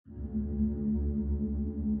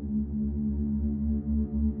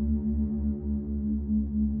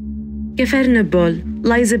Kafr Nabl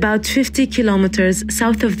lies about 50 kilometers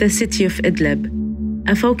south of the city of Idlib,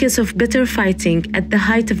 a focus of bitter fighting at the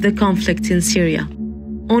height of the conflict in Syria.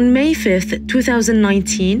 On May 5,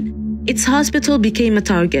 2019, its hospital became a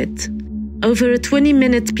target. Over a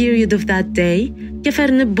 20-minute period of that day,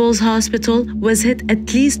 Kafr Nabl's hospital was hit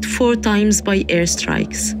at least 4 times by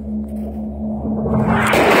airstrikes.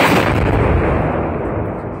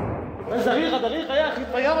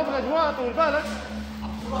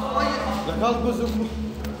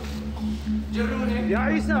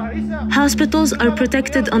 Hospitals are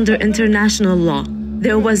protected under international law.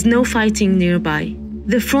 There was no fighting nearby.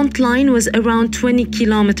 The front line was around 20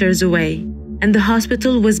 kilometers away, and the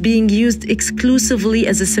hospital was being used exclusively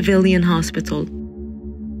as a civilian hospital.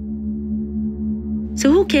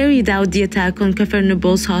 So who carried out the attack on Kafr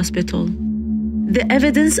Nabl's hospital? The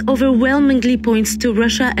evidence overwhelmingly points to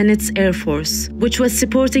Russia and its air force, which was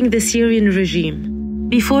supporting the Syrian regime.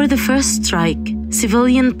 Before the first strike,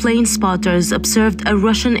 civilian plane spotters observed a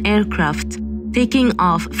Russian aircraft taking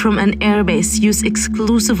off from an airbase used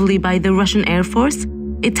exclusively by the Russian Air Force.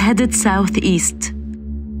 It headed southeast.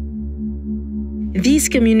 These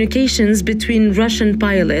communications between Russian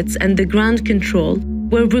pilots and the ground control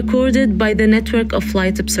were recorded by the network of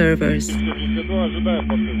flight observers.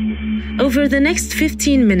 Over the next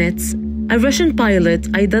 15 minutes, a Russian pilot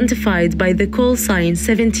identified by the call sign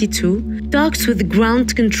 72 talks with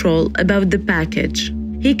ground control about the package.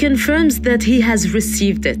 He confirms that he has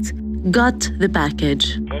received it, got the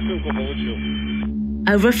package.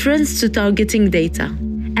 A reference to targeting data.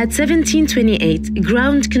 At 17:28,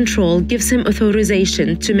 ground control gives him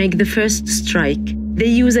authorization to make the first strike.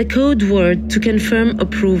 They use a code word to confirm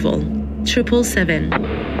approval. 777.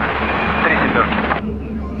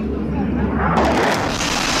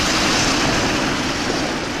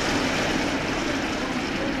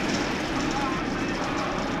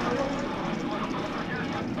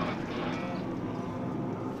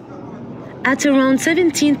 At around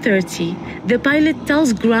 17:30, the pilot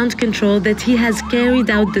tells ground control that he has carried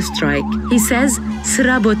out the strike. He says,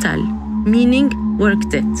 "Srabotal," meaning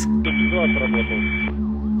worked it.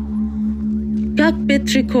 Cockpit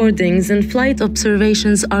recordings and flight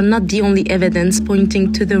observations are not the only evidence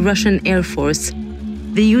pointing to the Russian Air Force.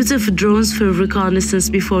 The use of drones for reconnaissance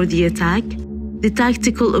before the attack, the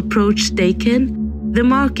tactical approach taken, the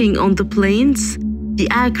marking on the planes, the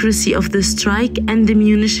accuracy of the strike, and the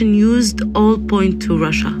munition used all point to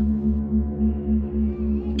Russia.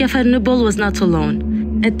 Kafr Nabl was not alone.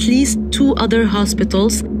 At least 2 other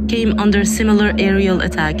hospitals came under similar aerial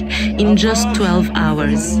attack in just 12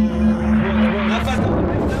 hours.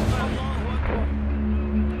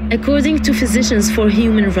 According to Physicians for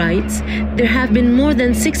Human Rights, there have been more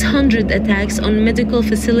than 600 attacks on medical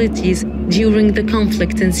facilities during the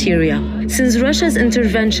conflict in Syria. Since Russia's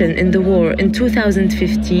intervention in the war in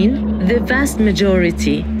 2015, the vast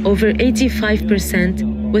majority, over 85%,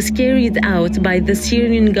 was carried out by the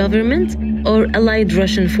Syrian government or allied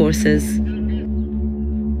Russian forces.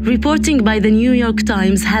 Reporting by the New York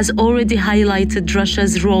Times has already highlighted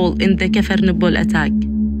Russia's role in the Kafr Nabl attack.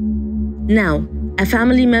 Now, a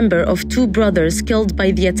family member of 2 brothers killed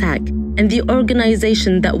by the attack and the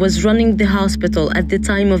organization that was running the hospital at the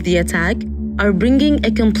time of the attack are bringing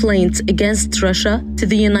a complaint against Russia to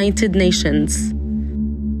the United Nations.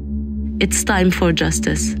 It's time for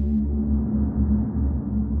justice.